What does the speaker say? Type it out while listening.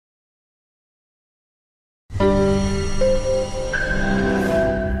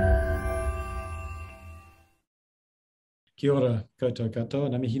Kia ora koutou katoa,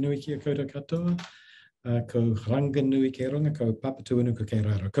 ngā mihi nui kia koutou katoa. Ko ranganui ke ronga, ko papatuanu ko ke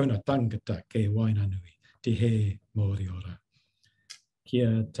raro. Ko ngā tangata ke waina nui, te he mōri ora.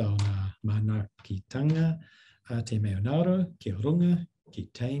 Kia taona manakitanga, te meo naro, kia runga,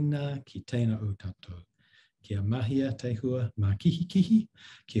 ki teina o tatou. Kia mahia te hua, mā kihi kihi,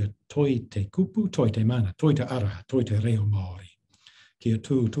 kia toi te kupu, toi te mana, toi te ara, toi te reo Māori. Kia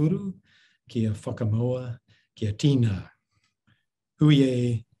tūturu, kia whakamoa, kia tina. Hui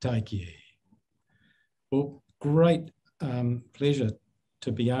e, taiki e. Well, great pleasure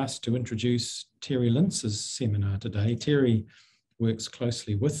to be asked to introduce Thierry Lints' seminar today. Thierry works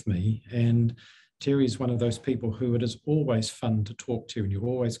closely with me, and Thierry is one of those people who it is always fun to talk to, and you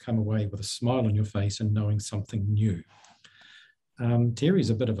always come away with a smile on your face and knowing something new. Thierry's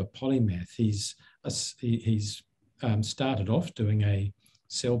a bit of a polymath. He's started off doing a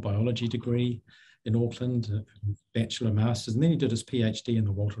cell biology degree in Auckland, bachelor, masters, and then he did his PhD in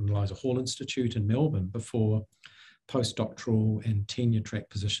the Walter and Eliza Hall Institute in Melbourne before postdoctoral and tenure track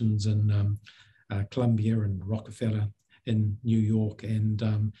positions in Columbia and Rockefeller in New York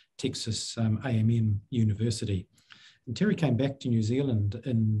and Texas A&M University. And Thierry came back to New Zealand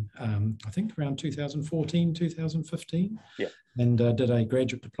in, I think, around 2014, 2015, yeah. And did a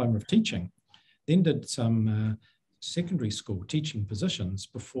graduate diploma of teaching. Then did some secondary school teaching positions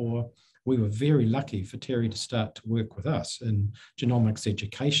before we were very lucky for Thierry to start to work with us in genomics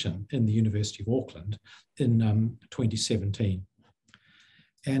education in the University of Auckland in 2017.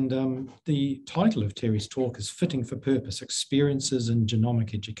 And the title of Thierry's talk is Fitting for Purpose, Experiences in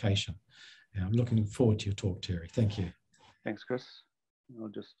Genomic Education. And I'm looking forward to your talk, Thierry. Thank you. Thanks, Chris. I'll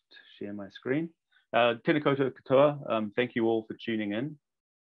just share my screen. Tēnā koutou katoa. Thank you all for tuning in.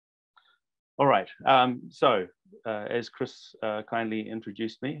 All right, as Chris kindly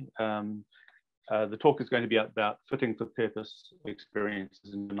introduced me, the talk is going to be about fitting for purpose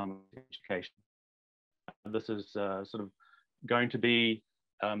experiences in genomic education. This is sort of going to be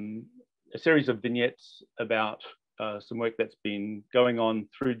a series of vignettes about some work that's been going on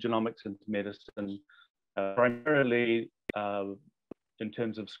through genomics into medicine, primarily in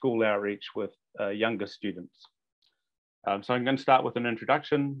terms of school outreach with younger students. So I'm going to start with an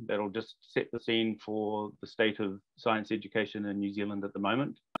introduction that'll just set the scene for the state of science education in New Zealand at the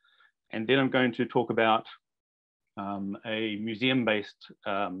moment. And then I'm going to talk about a museum-based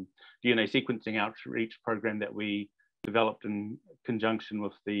DNA sequencing outreach program that we developed in conjunction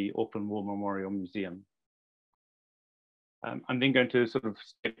with the Auckland War Memorial Museum. I'm then going to sort of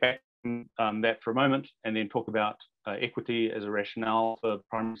step back from that for a moment and then talk about equity as a rationale for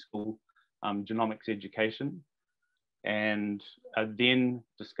primary school genomics education, and then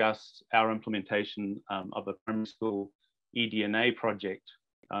discuss our implementation of a primary school eDNA project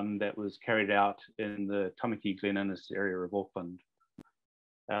that was carried out in the Tamaki Glen Innes area of Auckland.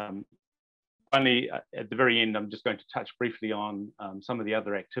 Finally, at the very end, I'm just going to touch briefly on some of the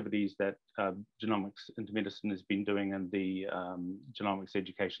other activities that Genomics into Medicine has been doing in the genomics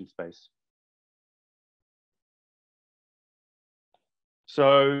education space.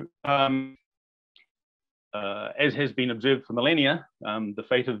 So, as has been observed for millennia, the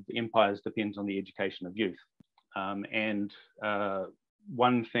fate of empires depends on the education of youth. And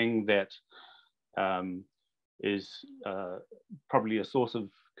one thing that is probably a source of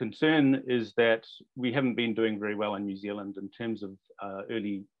concern is that we haven't been doing very well in New Zealand in terms of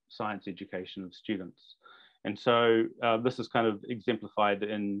early science education of students. And so this is kind of exemplified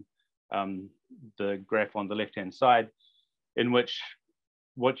in the graph on the left-hand side, in which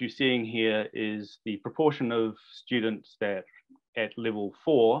what you're seeing here is the proportion of students that at level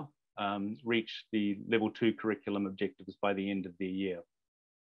 4 reach the level 2 curriculum objectives by the end of the year.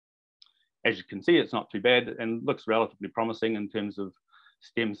 As you can see, it's not too bad and looks relatively promising in terms of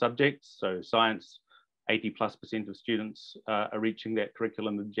STEM subjects. So science, 80+% of students are reaching that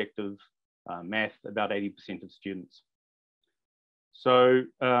curriculum objective. Math, about 80% of students. So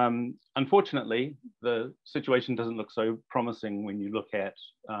unfortunately, the situation doesn't look so promising when you look at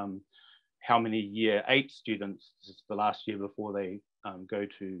how many year 8 students, this is the last year before they go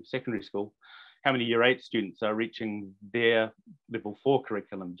to secondary school, how many year 8 students are reaching their level 4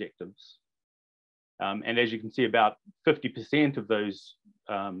 curriculum objectives. And as you can see, about 50% of those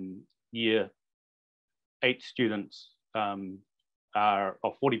year 8 students or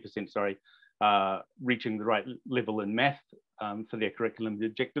 40%, sorry, reaching the right level in math for their curriculum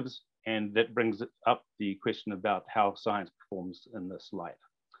objectives. And that brings up the question about how science performs in this light.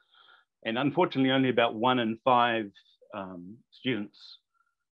 And unfortunately, only about 1 in 5 students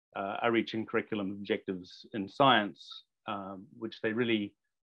are reaching curriculum objectives in science, which they really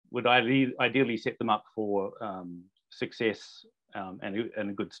would ideally set them up for success and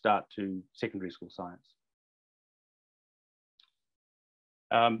a good start to secondary school science.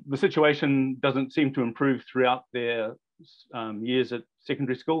 The situation doesn't seem to improve throughout their years at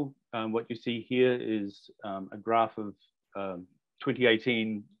secondary school. What you see here is a graph of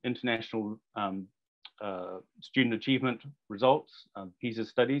 2018 international student achievement results, PISA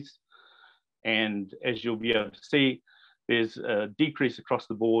studies. And as you'll be able to see, there's a decrease across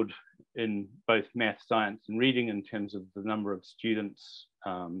the board in both math, science, and reading in terms of the number of students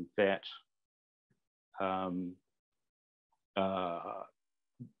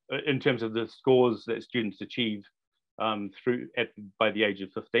in terms of the scores that students achieve by the age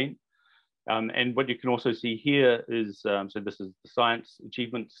of 15. And what you can also see here is, so this is the science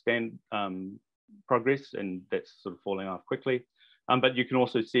achievement progress, and that's sort of falling off quickly. But you can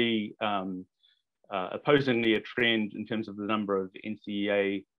also see opposingly a trend in terms of the number of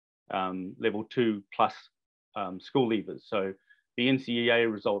NCEA level 2 plus school leavers. So the NCEA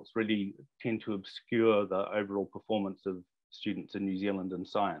results really tend to obscure the overall performance of students in New Zealand in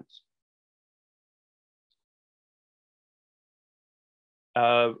science.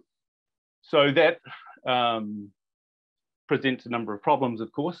 So that presents a number of problems,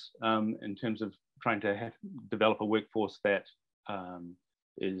 of course, in terms of trying to develop a workforce that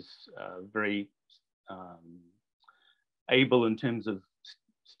is very able in terms of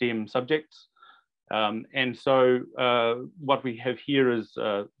STEM subjects. And so what we have here is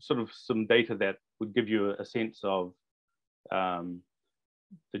sort of some data that would give you a sense of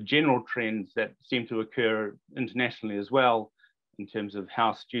the general trends that seem to occur internationally as well, in terms of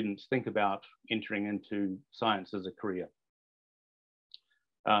how students think about entering into science as a career.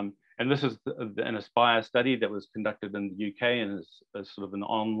 And this is an Aspire study that was conducted in the UK and is sort of an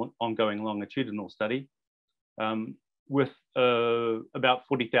ongoing longitudinal study with about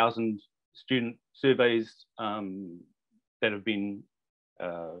 40,000 student surveys that have been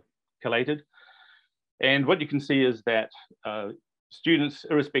collated. And what you can see is that students,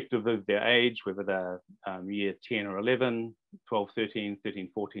 irrespective of their age, whether they're year 10 or 11, 12, 13, 13,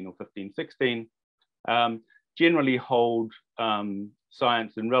 14, or 15, 16, generally hold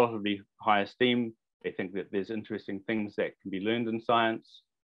science in relatively high esteem. They think that there's interesting things that can be learned in science,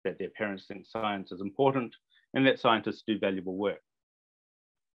 that their parents think science is important, and that scientists do valuable work.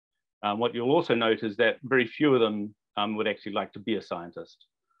 What you'll also note is that very few of them would actually like to be a scientist.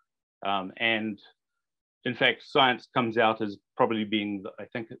 And in fact, science comes out as probably being, I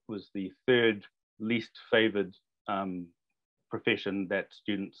think it was the third least favored profession that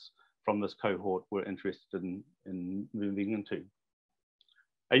students from this cohort were interested in moving into.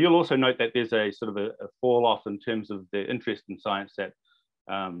 You'll also note that there's a sort of a fall off in terms of the interest in science that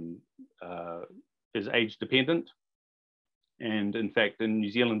is age dependent. And in fact, in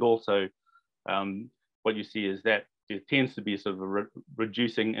New Zealand also, what you see is that there tends to be sort of a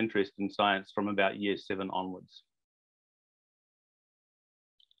reducing interest in science from about year 7 onwards.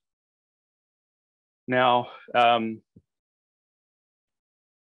 Now,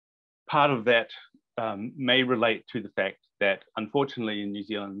 part of that may relate to the fact that unfortunately in New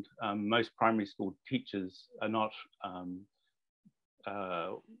Zealand, most primary school teachers are not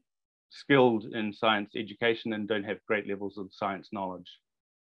skilled in science education and don't have great levels of science knowledge.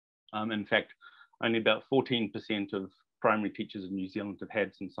 In fact, only about 14% of primary teachers in New Zealand have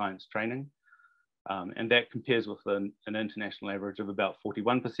had some science training. And that compares with an international average of about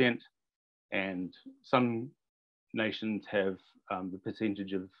 41%. And some nations have the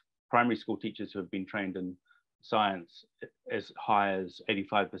percentage of primary school teachers who have been trained in science as high as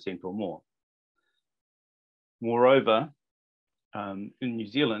 85% or more. Moreover, in New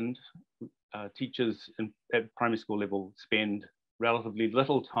Zealand, teachers at primary school level spend relatively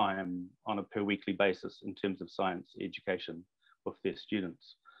little time on a per weekly basis in terms of science education with their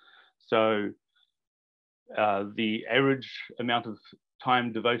students. So the average amount of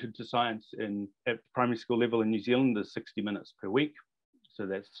time devoted to science at primary school level in New Zealand is 60 minutes per week. So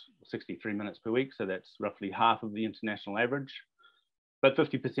that's 63 minutes per week. So that's roughly half of the international average. But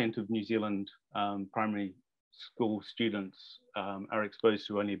 50% of New Zealand primary school students are exposed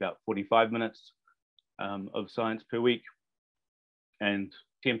to only about 45 minutes of science per week. And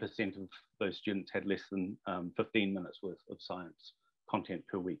 10% of those students had less than 15 minutes worth of science content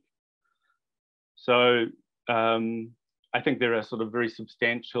per week. So I think there are sort of very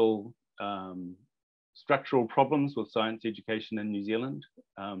substantial structural problems with science education in New Zealand.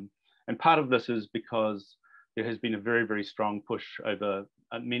 And part of this is because there has been a very, very strong push over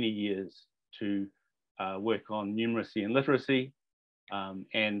many years to work on numeracy and literacy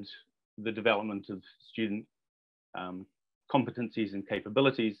and the development of student competencies and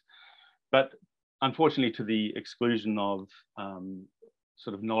capabilities. But unfortunately to the exclusion of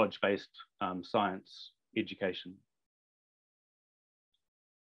sort of knowledge-based science education.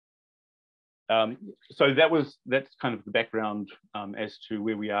 So that's kind of the background as to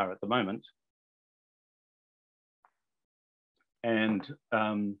where we are at the moment. And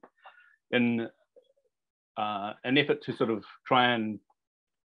in an effort to sort of try and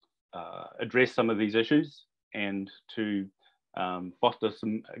address some of these issues and to foster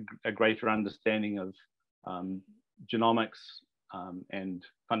a greater understanding of genomics and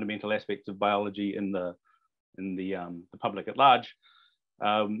fundamental aspects of biology in the public at large,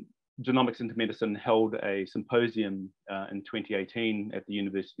 Genomics into Medicine held a symposium in 2018 at the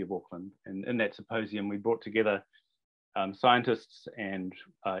University of Auckland. And in that symposium, we brought together scientists and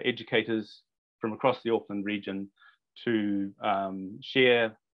educators from across the Auckland region to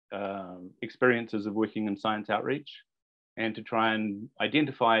share experiences of working in science outreach and to try and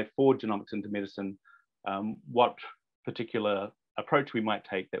identify for Genomics into Medicine what particular approach we might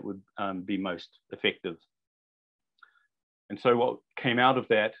take that would be most effective. And so what came out of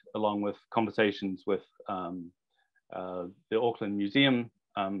that, along with conversations with the Auckland Museum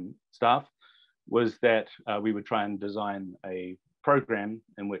staff, was that we would try and design a program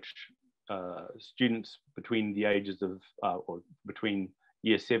in which students between the ages of, or between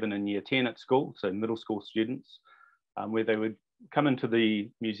year 7 and year 10 at school, so middle school students, where they would come into the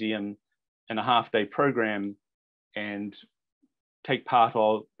museum in a half-day program and take part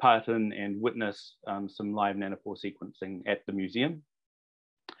in and witness some live nanopore sequencing at the museum.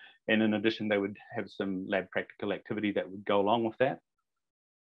 And in addition, they would have some lab practical activity that would go along with that.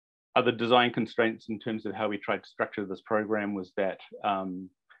 Other design constraints in terms of how we tried to structure this program was that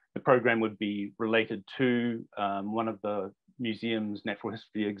the program would be related to one of the museum's natural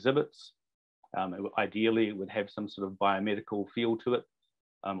history exhibits. Ideally, it would have some sort of biomedical feel to it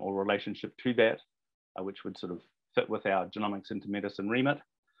or relationship to that, which would sort of fit with our Genomics into Medicine remit.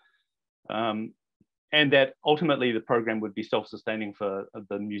 And that ultimately the program would be self-sustaining for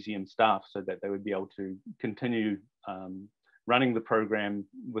the museum staff so that they would be able to continue running the program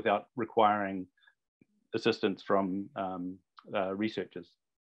without requiring assistance from researchers.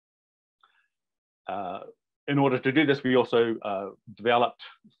 In order to do this, we also developed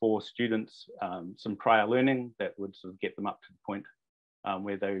for students some prior learning that would sort of get them up to the point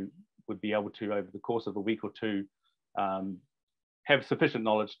where they would be able to, over the course of a week or two, have sufficient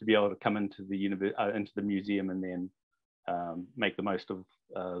knowledge to be able to come into the museum and then make the most of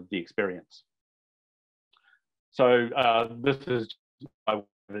the experience. So this is an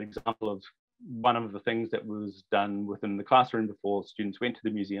example of one of the things that was done within the classroom before students went to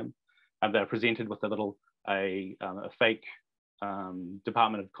the museum. And they're presented with a fake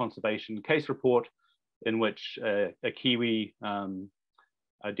Department of Conservation case report in which a kiwi,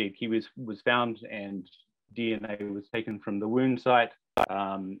 a dead kiwi was found and DNA was taken from the wound site,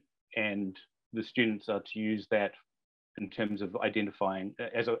 and the students are to use that in terms of identifying,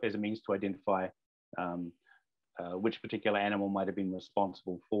 as a means to identify which particular animal might have been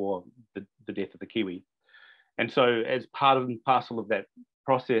responsible for the death of the kiwi. And so as part and parcel of that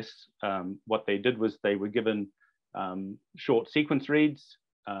process, what they did was they were given short sequence reads,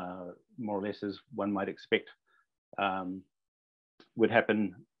 more or less as one might expect would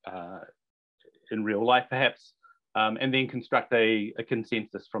happen in real life perhaps, and then construct a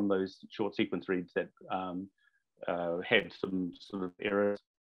consensus from those short sequence reads that had some sort of errors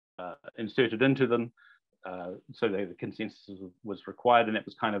inserted into them, so that the consensus was required, and that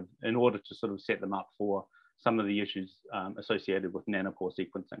was kind of in order to sort of set them up for some of the issues associated with nanopore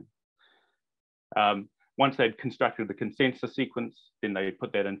sequencing. Once they'd constructed the consensus sequence, then they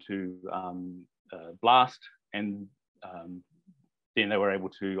put that into BLAST, and then they were able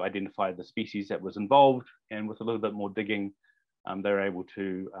to identify the species that was involved, and with a little bit more digging, they were able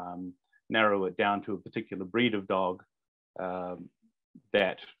to narrow it down to a particular breed of dog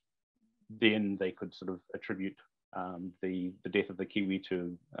that then they could sort of attribute the death of the kiwi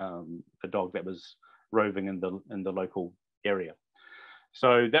to a dog that was roving in the local area.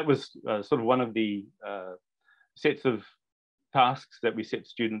 So that was sort of one of the sets of tasks that we set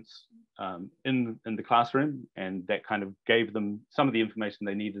students in the classroom, and that kind of gave them some of the information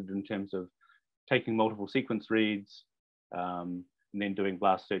they needed in terms of taking multiple sequence reads and then doing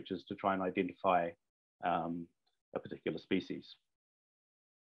BLAST searches to try and identify a particular species.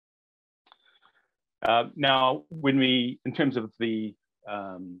 Now, when in terms of the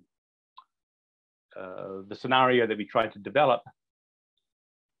scenario that we tried to develop,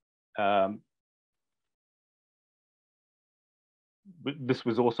 this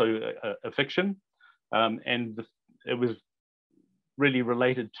was also a fiction, and it was really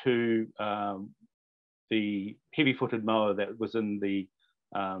related to the heavy-footed moa that was in the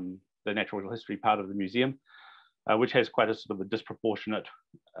natural history part of the museum, which has quite a sort of a disproportionate,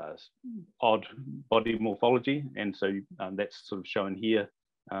 odd body morphology. And so that's sort of shown here,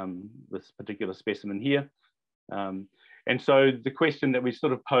 this particular specimen here. And so the question that we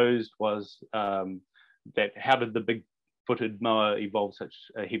sort of posed was that how did the big-footed moa evolve such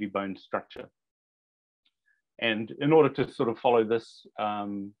a heavy bone structure? And in order to sort of follow this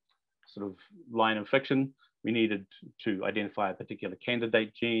sort of line of fiction, we needed to identify a particular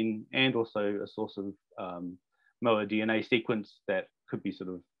candidate gene and also a source of moa DNA sequence that could be sort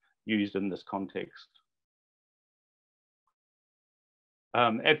of used in this context.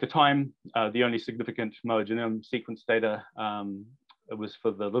 At the time, the only significant moa genome sequence data was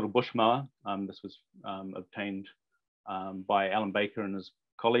for the little bush moa. This was obtained by Alan Baker and his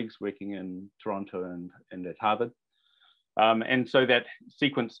colleagues working in Toronto and at Harvard. And so that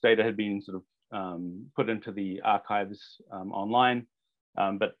sequence data had been sort of put into the archives online,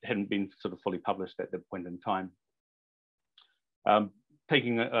 but hadn't been sort of fully published at that point in time.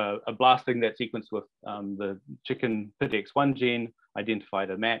 Taking blasting that sequence with the chicken PITX1 gene identified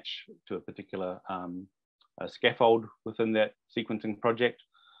a match to a particular scaffold within that sequencing project.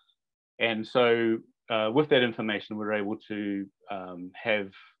 And so with that information, we were able to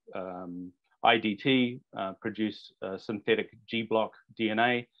have IDT produce synthetic G-block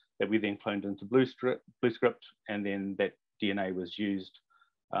DNA that we then cloned into BlueScript, and then that DNA was used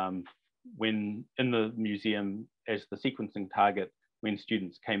when in the museum as the sequencing target when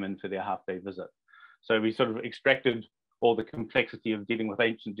students came in for their half-day visit. So we sort of extracted all the complexity of dealing with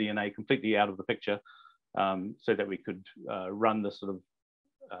ancient DNA completely out of the picture, so that we could run this sort of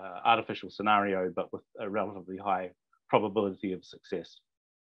artificial scenario, but with a relatively high probability of success.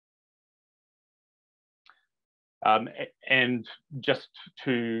 And just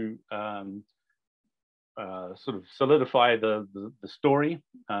to sort of solidify the story,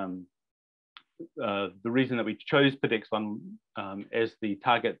 the reason that we chose PITX1 as the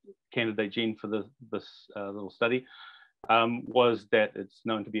target candidate gene for this little study was that it's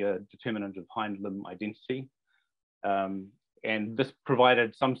known to be a determinant of hind limb identity. And this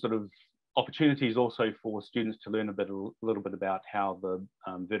provided some sort of opportunities also for students to learn a little bit about how the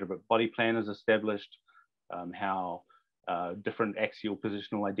vertebrate body plan is established, how different axial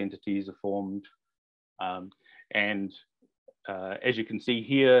positional identities are formed. And as you can see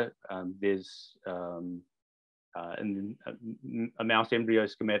here, there's in a mouse embryo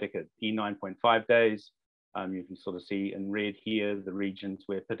schematic at E9.5 days. You can sort of see in red here the regions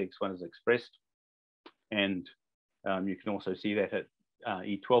where PITX1 is expressed. And you can also see that at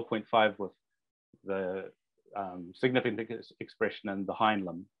E12.5 with the significant expression in the hind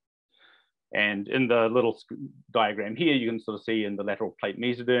limb. And in the little diagram here, you can sort of see in the lateral plate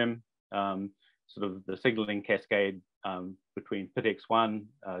mesoderm, sort of the signaling cascade between PITX1,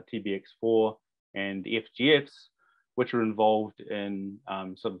 TBX4, and FGFs, which are involved in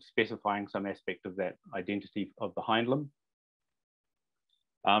sort of specifying some aspect of that identity of the hind limb.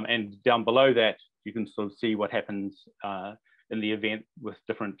 And down below that, you can sort of see what happens in the event with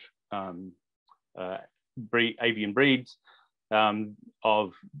different avian breeds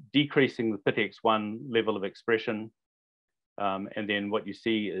of decreasing the PITX1 level of expression. And then what you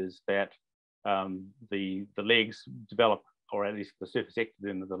see is that the legs develop, or at least the surface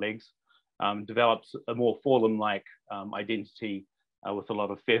ectoderm of the legs, develops a more forelimb-like identity with a lot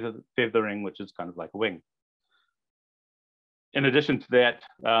of feathering, which is kind of like a wing. In addition to that,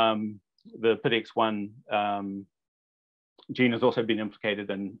 the PITX1 gene has also been implicated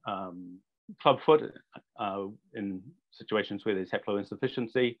in clubfoot in situations where there's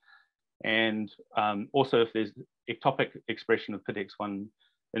haploinsufficiency. And also if there's ectopic expression of PITX1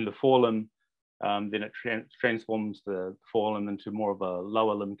 in the forelimb, then it transforms the forelimb into more of a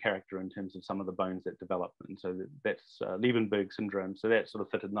lower limb character in terms of some of the bones that develop. And so that's Liebenberg syndrome. So that sort of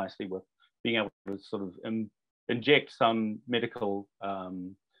fitted nicely with being able to sort of inject some medical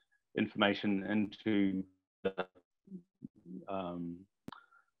information into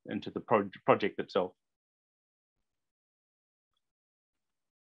the project itself.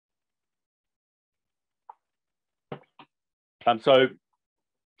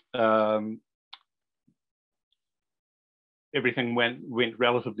 Everything went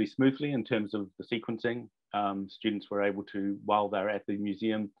relatively smoothly in terms of the sequencing. Students were able to, while they're at the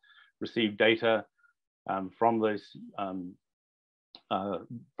museum, receive data from those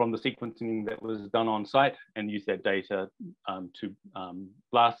from the sequencing that was done on site, and use that data to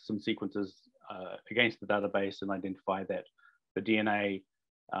blast some sequences against the database and identify that the DNA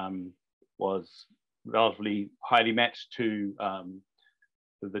was relatively highly matched to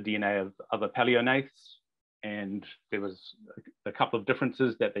the DNA of other paleonaths, and there was a couple of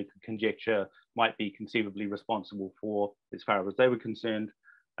differences that they could conjecture might be conceivably responsible for, as far as they were concerned,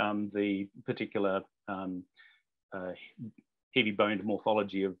 the particular heavy-boned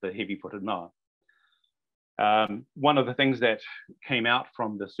morphology of the heavy-footed moa. One of the things that came out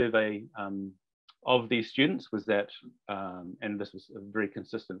from the survey of these students was that, and this was a very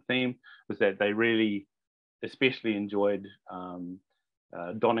consistent theme, was that they really especially enjoyed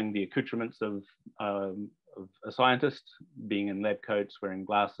donning the accoutrements of a scientist, being in lab coats, wearing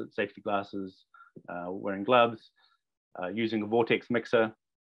glasses, safety glasses, wearing gloves, using a vortex mixer,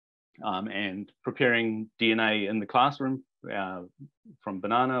 and preparing DNA in the classroom from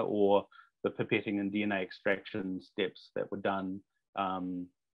banana, or the pipetting and DNA extraction steps that were done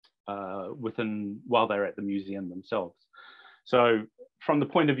while they're at the museum themselves. So from the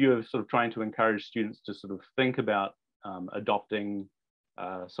point of view of sort of trying to encourage students to sort of think about adopting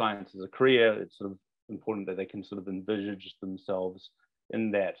science as a career, it's sort of important that they can sort of envisage themselves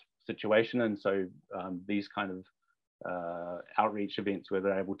in that situation. And so these kind of outreach events where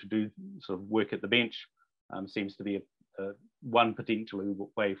they're able to do sort of work at the bench seems to be one potentially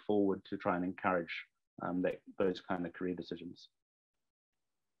way forward to try and encourage those kind of career decisions.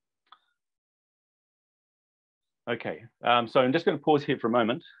 Okay, so I'm just going to pause here for a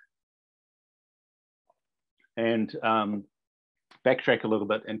moment and backtrack a little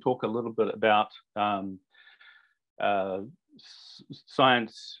bit and talk a little bit about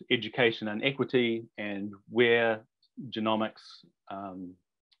science, education and equity, and where genomics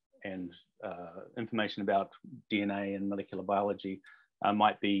and information about DNA and molecular biology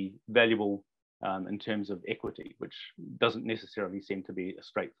might be valuable in terms of equity, which doesn't necessarily seem to be a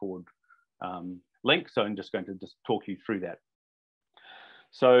straightforward link. So I'm just going to talk you through that.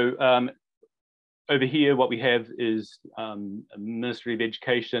 So over here, what we have is a Ministry of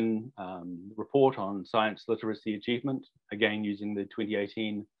Education report on science literacy achievement, again using the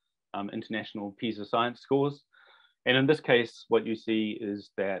 2018 International PISA science scores. And in this case, what you see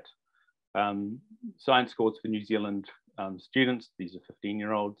is that science scores for New Zealand students, these are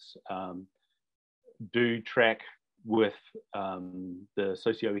 15-year-olds, do track with the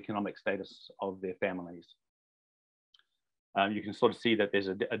socioeconomic status of their families. You can sort of see that there's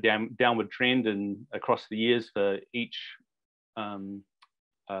a downward trend across the years for each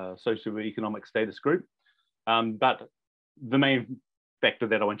socioeconomic status group. But the main factor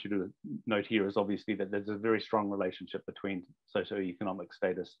that I want you to note here is obviously that there's a very strong relationship between socioeconomic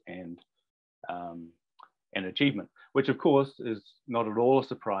status and achievement, which of course is not at all a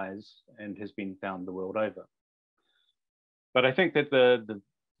surprise and has been found the world over. But I think that the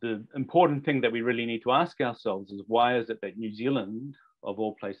important thing that we really need to ask ourselves is, why is it that New Zealand, of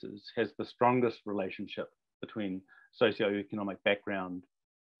all places, has the strongest relationship between socioeconomic background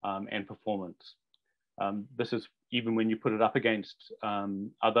and performance? This is even when you put it up against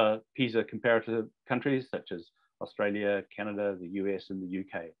other PISA comparative countries such as Australia, Canada, the US, and the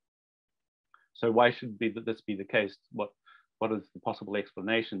UK. So why should this be the case? What is the possible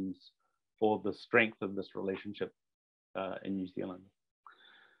explanations for the strength of this relationship in New Zealand?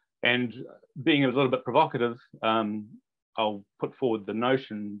 And being a little bit provocative, I'll put forward the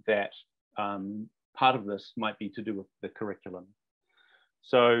notion that part of this might be to do with the curriculum.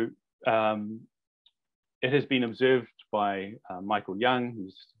 So it has been observed by Michael Young,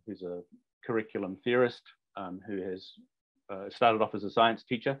 who's a curriculum theorist, who has started off as a science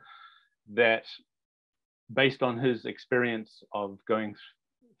teacher, that based on his experience of going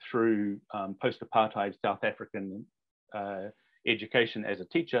through post-apartheid South African education as a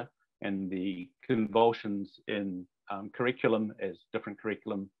teacher, and the convulsions in curriculum as different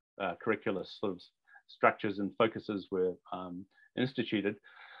curricular sort of structures and focuses were instituted,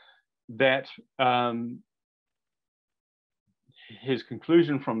 that his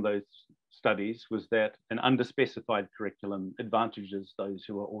conclusion from those studies was that an underspecified curriculum advantages those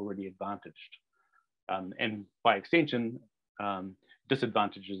who are already advantaged, and by extension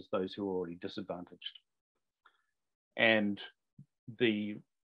disadvantages those who are already disadvantaged. And the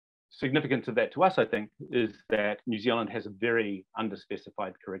significance of that to us, I think, is that New Zealand has a very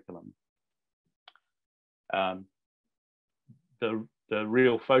underspecified curriculum. The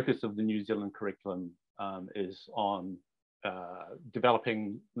real focus of the New Zealand curriculum is on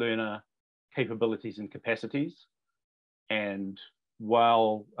developing learner capabilities and capacities. And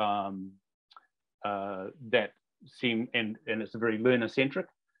while that seem, and it's a very learner-centric,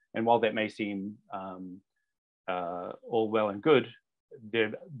 and while that may seem all well and good,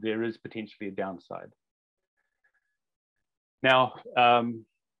 there is potentially a downside. Now,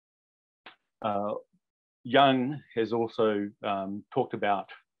 Young has also talked about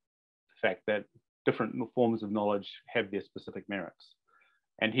the fact that different forms of knowledge have their specific merits.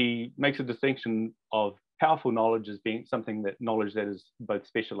 And he makes a distinction of powerful knowledge as being something knowledge that is both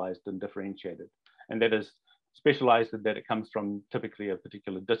specialized and differentiated. And that is specialized in that it comes from typically a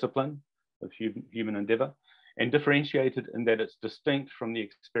particular discipline of human endeavor, and differentiated in that it's distinct from the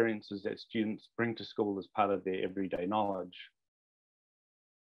experiences that students bring to school as part of their everyday knowledge.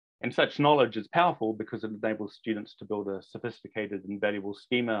 And such knowledge is powerful because it enables students to build a sophisticated and valuable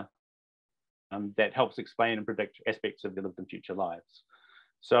schema that helps explain and predict aspects of their lived and future lives.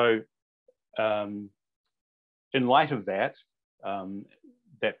 So in light of that,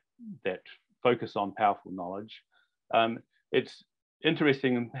 that focus on powerful knowledge, it's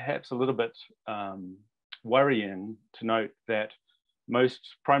interesting and perhaps a little bit worrying to note that most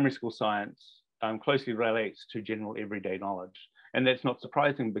primary school science closely relates to general everyday knowledge. And that's not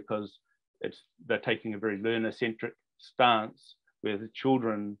surprising because they're taking a very learner-centric stance where the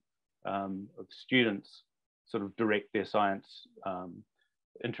children of students sort of direct their science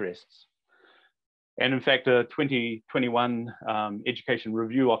interests. And in fact, a 2021 Education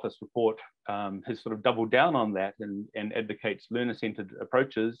Review Office report has sort of doubled down on that and advocates learner-centered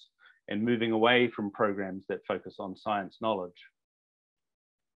approaches and moving away from programs that focus on science knowledge.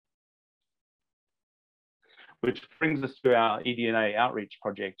 Which brings us to our eDNA outreach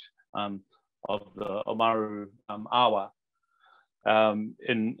project of the Oamaru Awa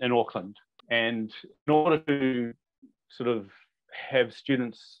in Auckland. And in order to sort of have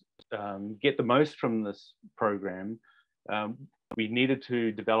students get the most from this program, we needed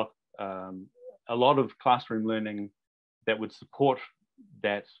to develop a lot of classroom learning that would support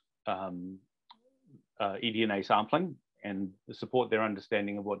that eDNA sampling and support their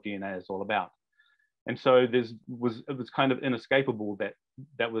understanding of what DNA is all about. And so it was kind of inescapable that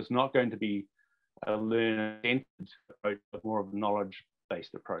that was not going to be a learner-centered approach, but more of a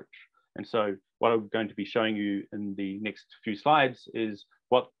knowledge-based approach. And so what I'm going to be showing you in the next few slides is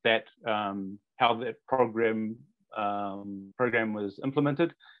what that, how that program was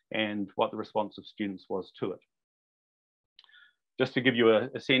implemented and what the response of students was to it. Just to give you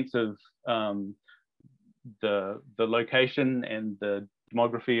a sense of the location and the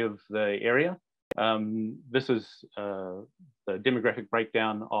demography of the area. This is the demographic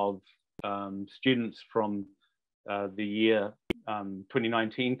breakdown of students from the year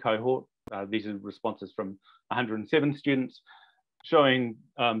 2019 cohort. These are responses from 107 students, showing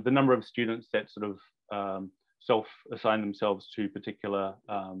the number of students that sort of self-assign themselves to particular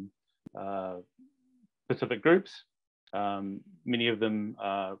specific groups. Many of them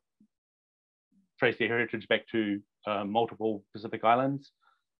trace their heritage back to multiple Pacific islands.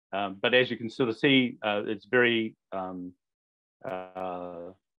 But as you can sort of see, it's very, there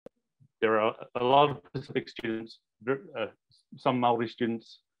are a lot of Pacific students, some Maori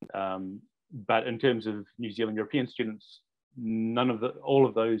students, but in terms of New Zealand European students, all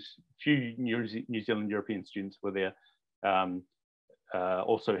of those few New Zealand European students were there,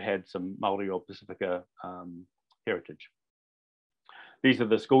 also had some Maori or Pacifica heritage. These are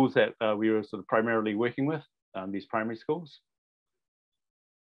the schools that we were sort of primarily working with, these primary schools.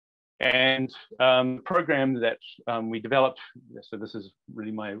 And the program that we developed, so this is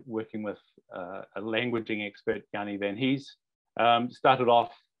really my working with a languaging expert, Yanni Van Hees, started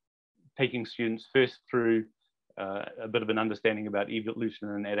off taking students first through a bit of an understanding about evolution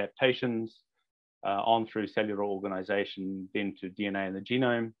and adaptations, on through cellular organization, then to DNA and the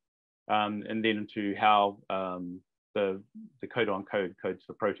genome, and then to how the codon code codes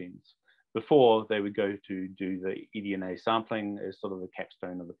for proteins, before they would go to do the eDNA sampling as sort of the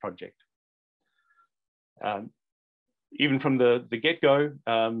capstone of the project. Even from the get-go,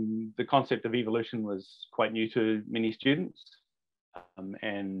 the concept of evolution was quite new to many students,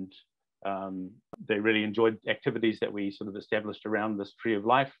 and they really enjoyed activities that we sort of established around this tree of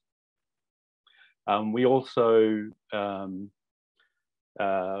life. We also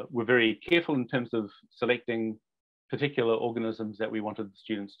were very careful in terms of selecting particular organisms that we wanted the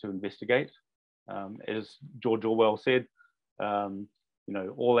students to investigate. As George Orwell said, you know,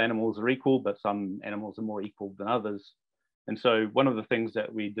 all animals are equal, but some animals are more equal than others. And so one of the things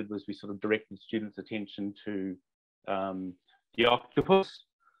that we did was we sort of directed students' attention to the octopus.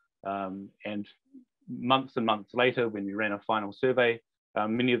 And months later, when we ran a final survey,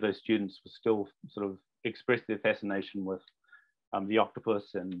 many of those students were still sort of expressed their fascination with the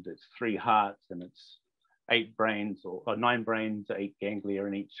octopus and its 3 hearts and its 8 brains or 9 brains, 8 ganglia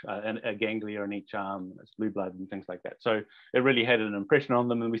in each, and a ganglia in each arm, it's blue blood and things like that. So it really had an impression on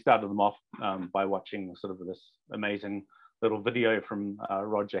them, and we started them off by watching sort of this amazing little video from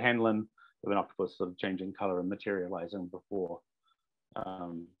Roger Hanlon of an octopus sort of changing color and materializing before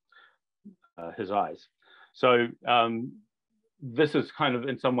his eyes. So this is kind of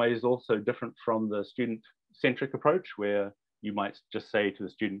in some ways also different from the student-centric approach, where you might just say to the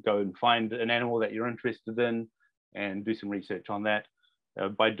student, go and find an animal that you're interested in and do some research on that.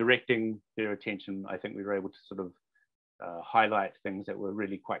 By directing their attention, I think we were able to sort of highlight things that were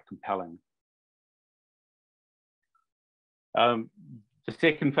really quite compelling. The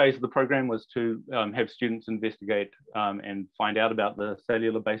second phase of the program was to have students investigate and find out about the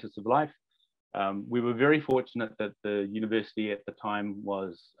cellular basis of life. We were very fortunate that the university at the time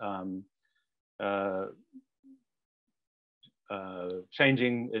was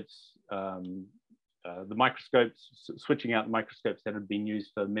changing its the microscopes, switching out the microscopes that had been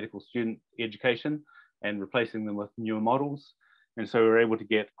used for medical student education and replacing them with newer models. And so we were able to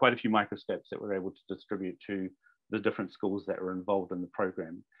get quite a few microscopes that we were able to distribute to the different schools that were involved in the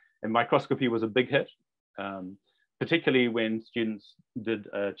program. And microscopy was a big hit, particularly when students did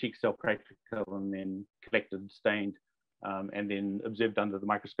a cheek cell practical and then collected, stained, and then observed under the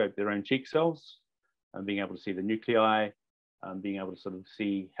microscope their own cheek cells, being able to see the nuclei, being able to sort of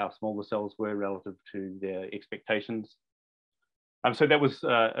see how small the cells were relative to their expectations. So that was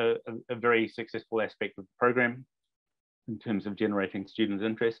a very successful aspect of the program in terms of generating students'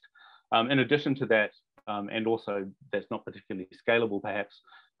 interest. In addition to that, and also that's not particularly scalable perhaps,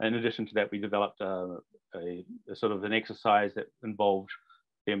 in addition to that, we developed a sort of an exercise that involved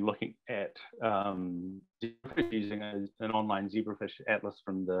them looking at using an online zebrafish atlas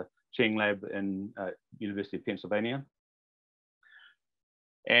from the Cheng Lab in University of Pennsylvania.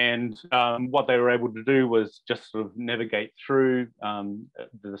 And what they were able to do was just sort of navigate through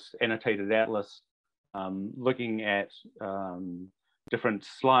this annotated atlas, looking at different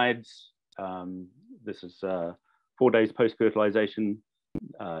slides. This is 4 days post-fertilization,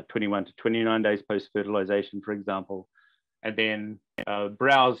 21 to 29 days post-fertilization, for example, and then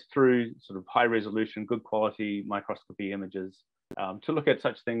browse through sort of high resolution, good quality microscopy images to look at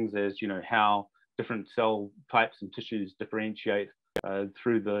such things as, you know, how different cell types and tissues differentiate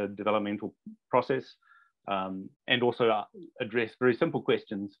through the developmental process, and also address very simple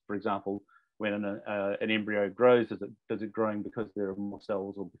questions. For example, when an embryo grows, does it growing because there are more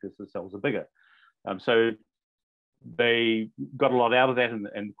cells or because the cells are bigger? So they got a lot out of that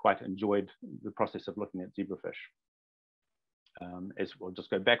and quite enjoyed the process of looking at zebrafish. As we'll just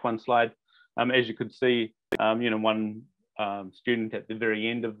go back one slide. As you could see, you know, one student at the very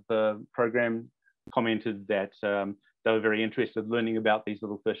end of the program commented that they were very interested in learning about these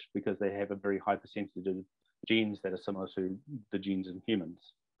little fish because they have a very high percentage of genes that are similar to the genes in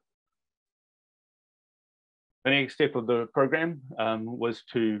humans. The next step of the program was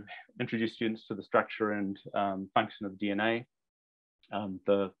to introduce students to the structure and function of DNA.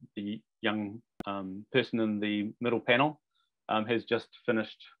 The young person in the middle panel has just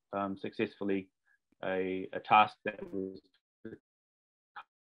finished successfully a task that was to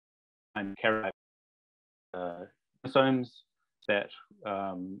carry out chromosomes that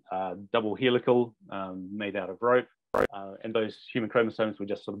are double helical, made out of rope, and those human chromosomes were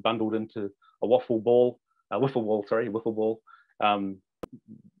just sort of bundled into a wiffle ball,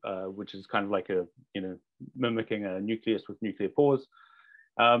 which is kind of like a, you know, mimicking a nucleus with nuclear pores.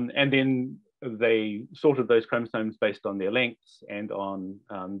 And then they sorted those chromosomes based on their lengths and on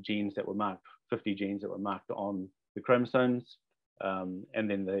genes that were marked, 50 genes that were marked on the chromosomes. And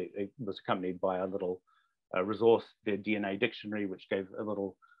then it was accompanied by a little resource, their DNA dictionary, which gave a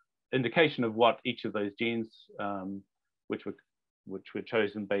little indication of what each of those genes, which were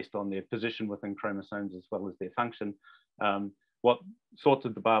chosen based on their position within chromosomes as well as their function, what sorts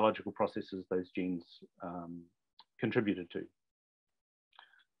of the biological processes those genes contributed to.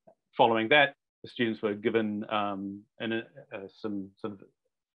 Following that, the students were given some sort of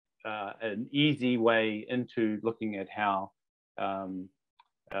an easy way into looking at how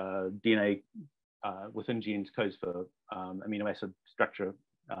DNA within genes codes for amino acid structure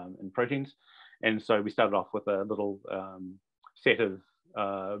in proteins. And so we started off with a little set of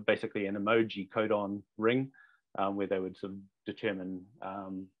basically an emoji codon ring where they would sort of determine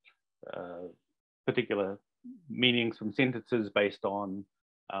particular meanings from sentences based on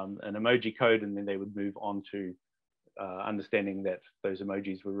an emoji code, and then they would move on to understanding that those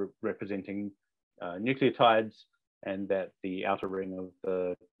emojis were representing nucleotides and that the outer ring of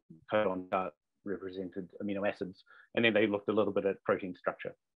the codon chart represented amino acids. And then they looked a little bit at protein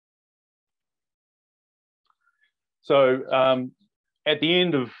structure. So at the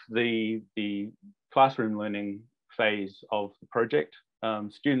end of the classroom learning phase of the project,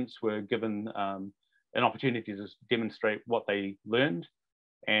 students were given an opportunity to demonstrate what they learned.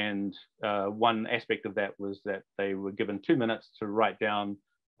 And one aspect of that was that they were given 2 minutes to write down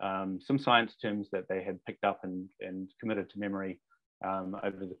some science terms that they had picked up and committed to memory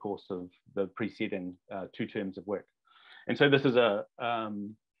over the course of the preceding 2 terms of work. And so this is a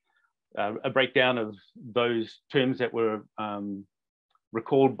breakdown of those terms that were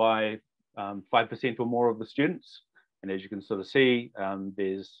recalled by 5% or more of the students. And as you can sort of see,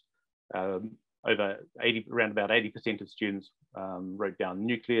 there's around about 80% of students wrote down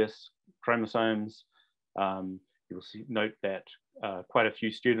nucleus, chromosomes. You'll note that quite a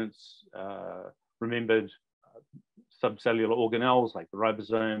few students remembered subcellular organelles like the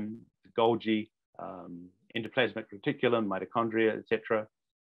ribosome, the Golgi, endoplasmic reticulum, mitochondria, etc.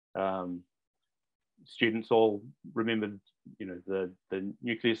 Students all remembered, the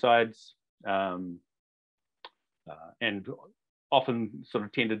nucleosides, and often sort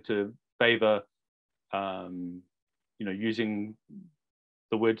of tended to favor, using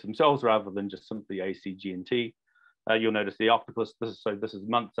the words themselves rather than just simply A, C, G, and T. You'll notice the octopus. This is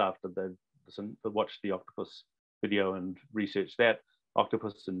months after they've watched the octopus video and researched that.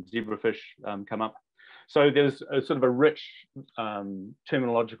 Octopus and zebrafish come up. So there's a sort of a rich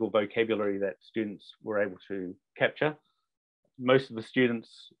terminological vocabulary that students were able to capture. Most of the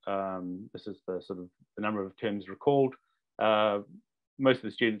students, this is the sort of the number of terms recalled. Most of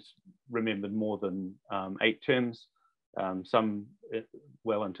the students remembered more than 8 terms, some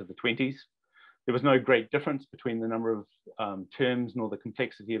well into the 20s. There was no great difference between the number of terms nor the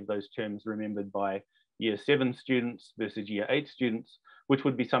complexity of those terms remembered by Year 7 students versus Year 8 students, which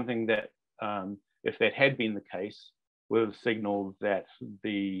would be something that, if that had been the case, would have signaled that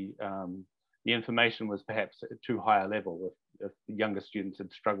the information was perhaps at too high a level if the younger students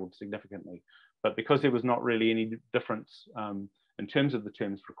had struggled significantly. But because there was not really any difference in terms of the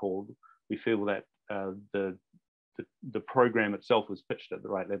terms recalled, we feel that the program itself was pitched at the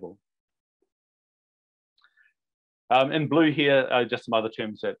right level. In blue here are just some other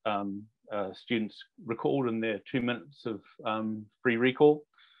terms that students recalled in their 2 minutes of free recall.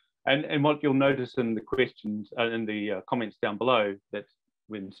 And what you'll notice in the questions, in the comments down below, that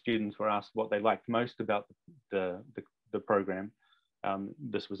when students were asked what they liked most about the program,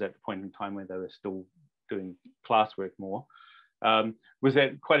 this was at the point in time where they were still doing classwork more, was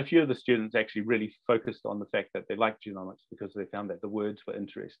that quite a few of the students actually really focused on the fact that they liked genomics because they found that the words were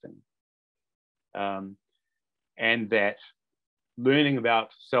interesting. And that learning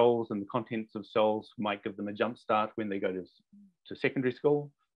about cells and the contents of cells might give them a jump start when they go to secondary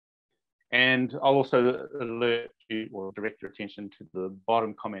school. And I'll also alert you or direct your attention to the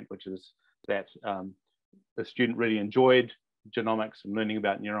bottom comment, which is that the student really enjoyed genomics and learning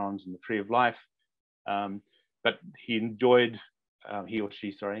about neurons and the tree of life, but he or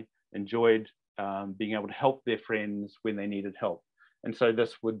she enjoyed being able to help their friends when they needed help. And so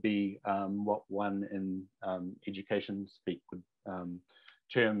this would be what one in education speak would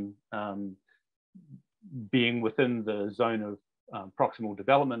term being within the zone of proximal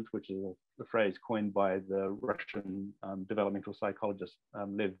development, which is a phrase coined by the Russian developmental psychologist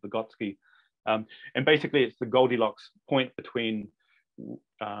Lev Vygotsky. And basically it's the Goldilocks point between,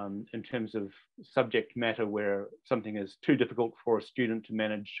 in terms of subject matter, where something is too difficult for a student to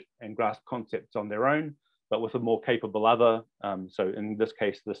manage and grasp concepts on their own, but with a more capable other. So in this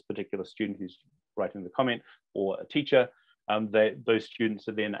case, this particular student who's writing the comment, or a teacher, those students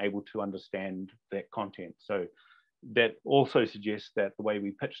are then able to understand that content. So that also suggests that the way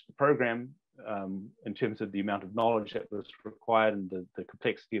we pitched the program, in terms of the amount of knowledge that was required and the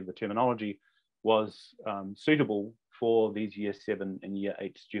complexity of the terminology, was suitable for these Year 7 and Year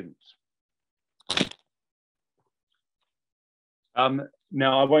 8 students.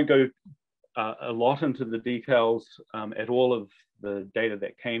 Now, I won't go a lot into the details at all of the data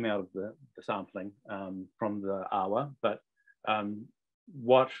that came out of the sampling from the AWA, but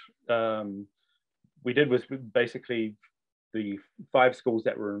what we did was basically the 5 schools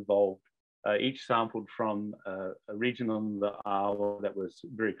that were involved, each sampled from a region on the AWA that was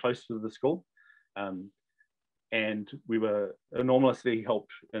very close to the school. And we were enormously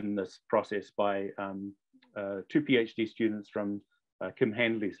helped in this process by 2 PhD students from Kim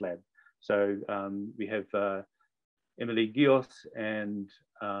Handley's lab. So we have Emily Gios and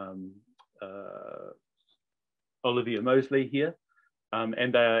Olivia Mosley here.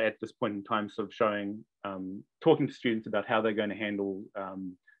 And they are at this point in time sort of showing, talking to students about how they're going to handle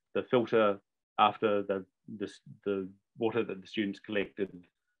the filter after the water that the students collected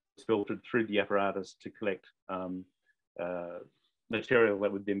was filtered through the apparatus to collect material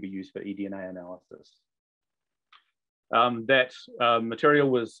that would then be used for eDNA analysis. That material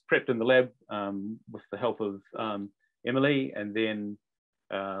was prepped in the lab with the help of Emily, and then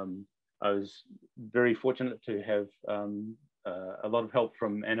I was very fortunate to have a lot of help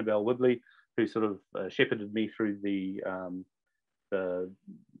from Annabelle Woodley, who sort of shepherded me through the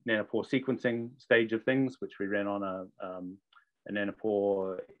nanopore sequencing stage of things, which we ran on a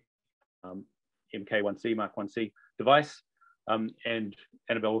nanopore MK1C, Mark 1C device. And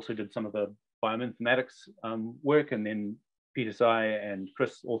Annabelle also did some of the bioinformatics work, and then Peter Sai and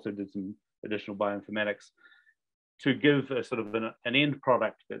Chris also did some additional bioinformatics to give a sort of an end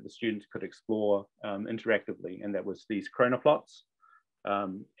product that the students could explore interactively, and that was these chronoplots.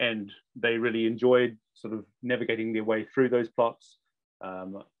 And they really enjoyed sort of navigating their way through those plots,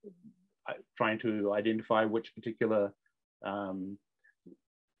 trying to identify which particular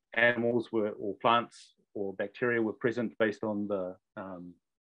animals were, or plants or bacteria were present based on the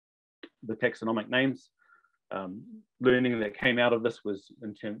taxonomic names. Learning that came out of this was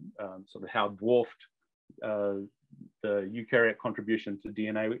in terms sort of how dwarfed the eukaryote contribution to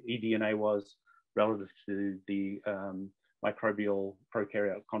DNA, eDNA was relative to the microbial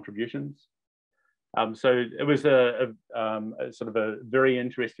prokaryote contributions. So it was a sort of a very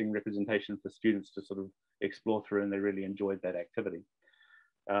interesting representation for students to sort of explore through, and they really enjoyed that activity.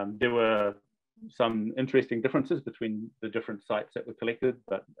 There were some interesting differences between the different sites that were collected,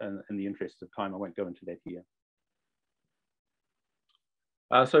 but in the interest of time, I won't go into that here.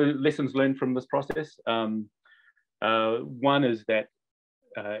 So lessons learned from this process. One is that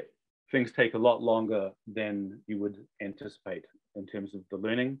things take a lot longer than you would anticipate in terms of the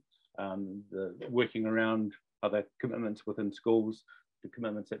learning, the working around other commitments within schools, the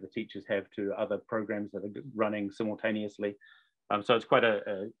commitments that the teachers have to other programs that are running simultaneously. So it's quite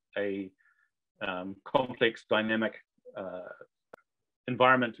a complex, dynamic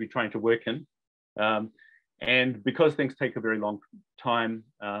environment to be trying to work in. And because things take a very long time,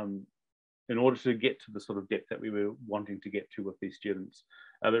 in order to get to the sort of depth that we were wanting to get to with these students,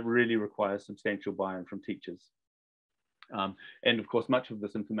 it really requires substantial buy-in from teachers. And of course, much of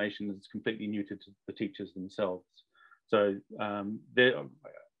this information is completely new to the teachers themselves. So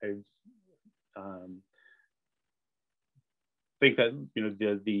think that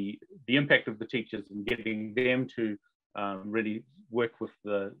the impact of the teachers and getting them to really work with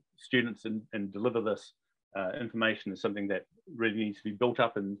the students and deliver this information is something that really needs to be built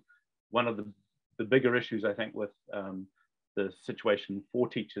up. And one of the bigger issues, I think, with the situation for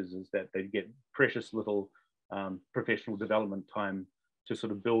teachers is that they get precious little professional development time to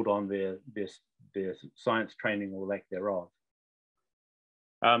sort of build on their science training or lack thereof.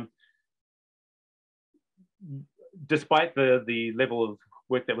 Despite the level of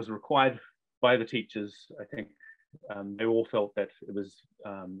work that was required by the teachers, I think they all felt that it was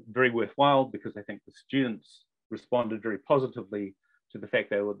very worthwhile, because I think the students responded very positively to the fact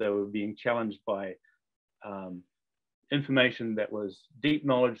that they were being challenged by information that was deep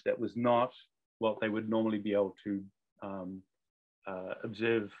knowledge that was not what they would normally be able to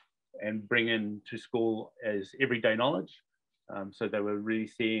observe and bring into school as everyday knowledge. So they were really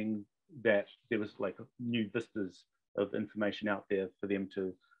seeing that there was like new vistas of information out there for them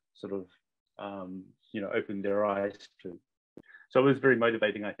to sort of open their eyes to. So it was very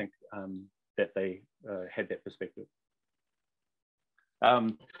motivating, I think, that they had that perspective.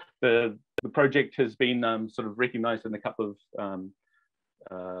 The project has been sort of recognized in a couple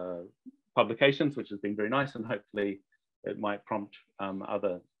of publications, which has been very nice, and hopefully it might prompt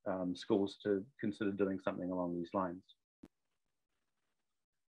other schools to consider doing something along these lines.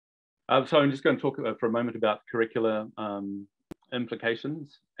 So I'm just going to talk for a moment about curricular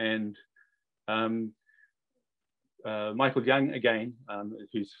implications. And Michael Young, again,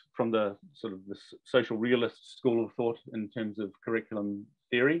 who's from the sort of the social realist school of thought in terms of curriculum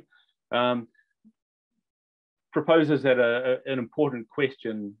theory, proposes that an important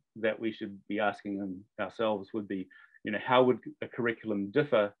question that we should be asking ourselves would be, how would a curriculum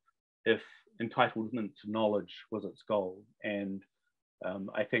differ if entitlement to knowledge was its goal? And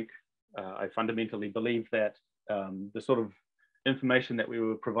I think I fundamentally believe that the sort of information that we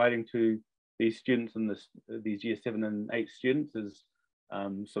were providing to these students and these year 7 and 8 students is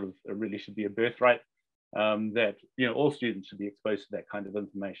sort of really should be a birthright, that all students should be exposed to that kind of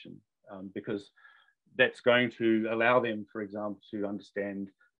information, because that's going to allow them, for example, to understand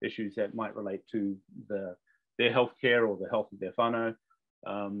issues that might relate to their healthcare or the health of their whānau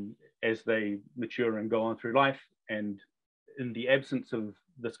as they mature and go on through life. And in the absence of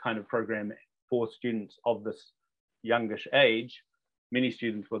this kind of program for students of this youngish age, many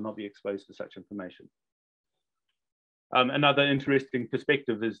students will not be exposed to such information. Another interesting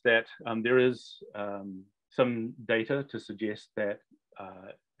perspective is that there is some data to suggest that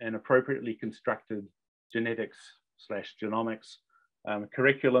an appropriately constructed genetics/genomics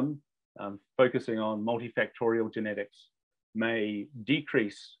curriculum focusing on multifactorial genetics may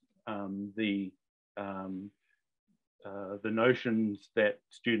decrease the notions that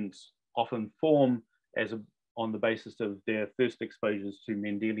students often form on the basis of their first exposures to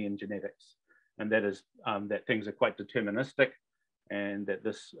Mendelian genetics, and that is that things are quite deterministic, and that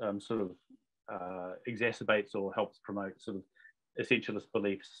this sort of exacerbates or helps promote sort of essentialist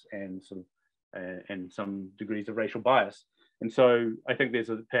beliefs and sort of and some degrees of racial bias. And so I think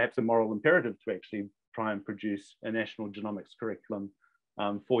there's perhaps a moral imperative to actually try and produce a national genomics curriculum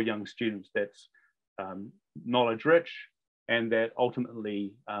for young students that's knowledge rich, and that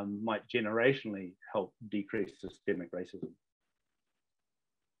ultimately might generationally help decrease systemic racism.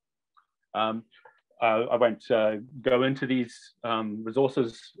 I won't go into these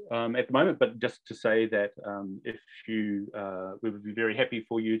resources at the moment, but just to say that if you, we would be very happy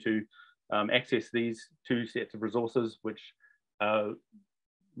for you to access these two sets of resources, which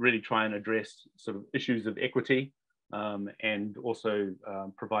really try and address sort of issues of equity, and also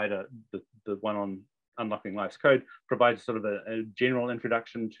provide the one on Unlocking Life's Code provides sort of a general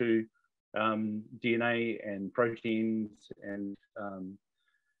introduction to DNA and proteins and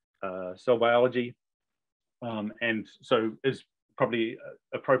cell biology. And so is probably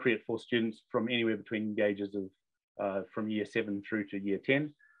appropriate for students from anywhere between the ages of from year 7 through to year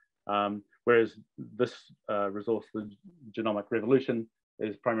 10. Whereas this resource, the Genomic Revolution,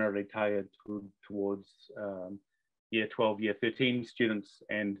 is primarily targeted towards year 12, year 13 students,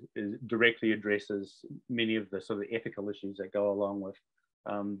 and directly addresses many of the sort of ethical issues that go along with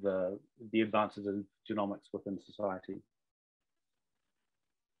the advances in genomics within society.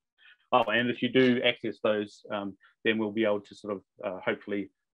 Oh, and if you do access those, then we'll be able to sort of hopefully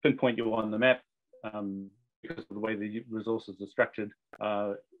pinpoint you on the map, because of the way the resources are structured.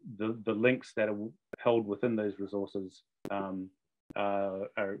 The links that are held within those resources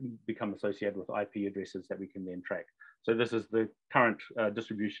become associated with IP addresses that we can then track. So this is the current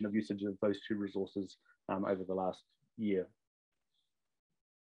distribution of usage of those two resources over the last year.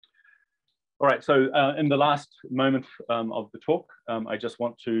 All right, so in the last moment of the talk, I just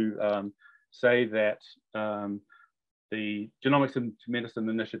want to say that the Genomics into Medicine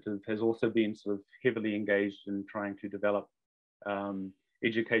initiative has also been sort of heavily engaged in trying to develop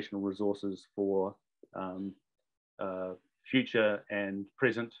educational resources for future and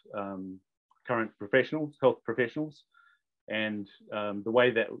present current professionals, health professionals. And the way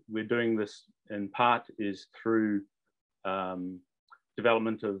that we're doing this in part is through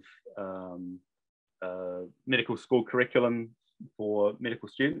development of medical school curriculum for medical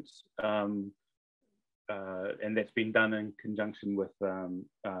students. And that's been done in conjunction with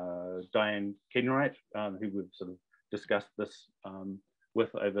Diane Kenwright, who we've sort of discussed this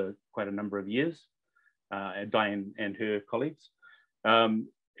with over quite a number of years, and Diane and her colleagues. And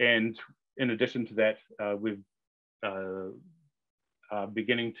in addition to that, we've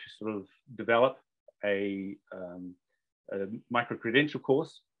beginning to sort of develop a micro-credential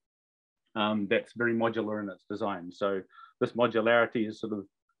course that's very modular in its design. So this modularity is sort of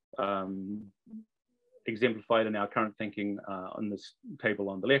exemplified in our current thinking on this table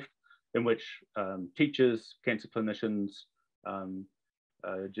on the left, in which teachers, cancer clinicians,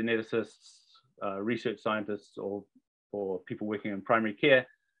 geneticists, research scientists, or people working in primary care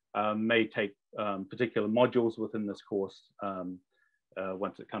may take particular modules within this course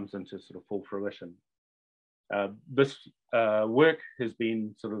once it comes into sort of full fruition. This work has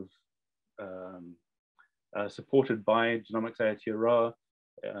been sort of supported by Genomics Aotearoa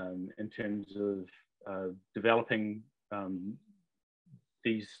in terms of developing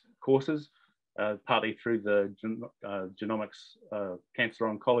these courses, partly through the Genomics Cancer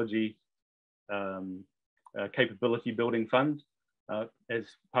Oncology Capability Building Fund as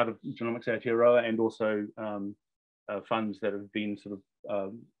part of Genomics Aotearoa, and also funds that have been sort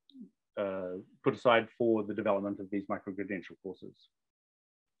of put aside for the development of these micro-credential courses.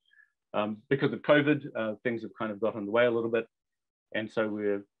 Because of COVID, things have kind of got in the way a little bit. And so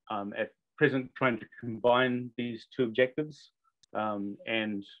we're at present trying to combine these two objectives,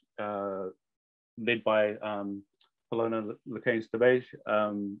 and led by Palona Lecanes-Tabej,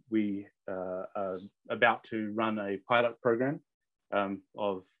 we are about to run a pilot program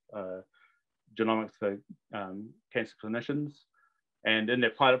of genomics for cancer clinicians. And in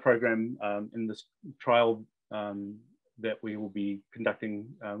that pilot program, in this trial that we will be conducting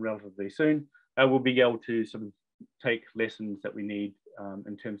relatively soon, we'll be able to sort of take lessons that we need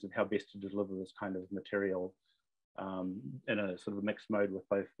in terms of how best to deliver this kind of material in a sort of mixed mode with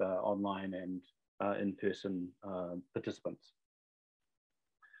both online and in-person participants.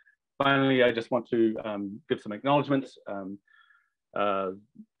 Finally, I just want to give some acknowledgements.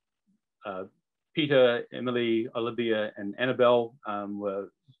 Peter, Emily, Olivia, and Annabelle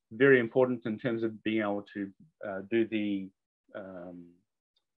were very important in terms of being able to do the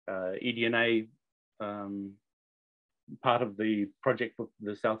eDNA part of the project for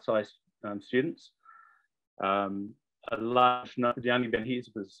the Southside students. A large number, Gianni Benhiz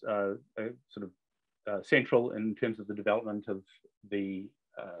was sort of central in terms of the development of the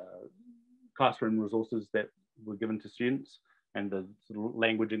classroom resources that were given to students and the sort of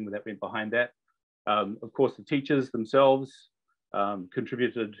languaging that went behind that. Of course, the teachers themselves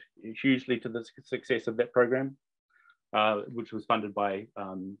contributed hugely to the success of that program, which was funded by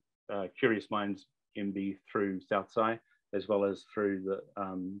Curious Minds MB through Southside, as well as through the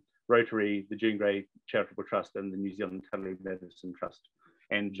Rotary, the Jean Grey Charitable Trust, and the New Zealand Telemedicine Trust,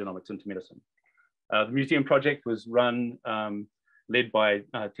 and Genomics into Medicine. The museum project was run, led by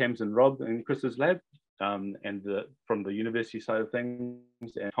Tams and Rob in Chris's lab, and from the university side of things,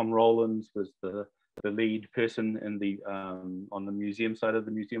 and Tom Rowlands was the lead person in the on the museum side of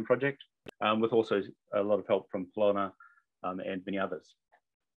the museum project, with also a lot of help from Polona and many others.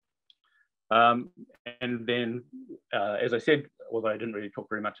 And then, as I said, although I didn't really talk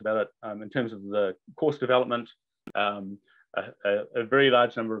very much about it, in terms of the course development, a very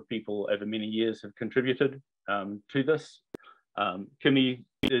large number of people over many years have contributed to this. Kimi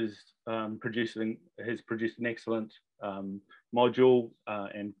has produced an excellent module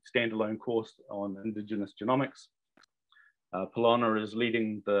and standalone course on Indigenous genomics. Polona is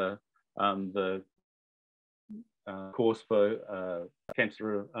leading the course for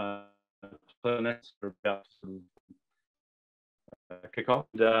cancer clinics for about to kick off.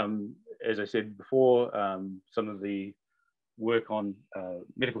 As I said before, some of the work on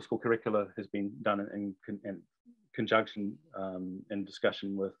medical school curricula has been done in conjunction in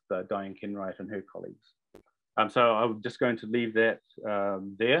discussion with Diane Kenwright and her colleagues. So I'm just going to leave that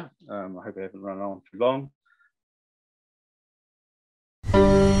there. I hope I haven't run on too long.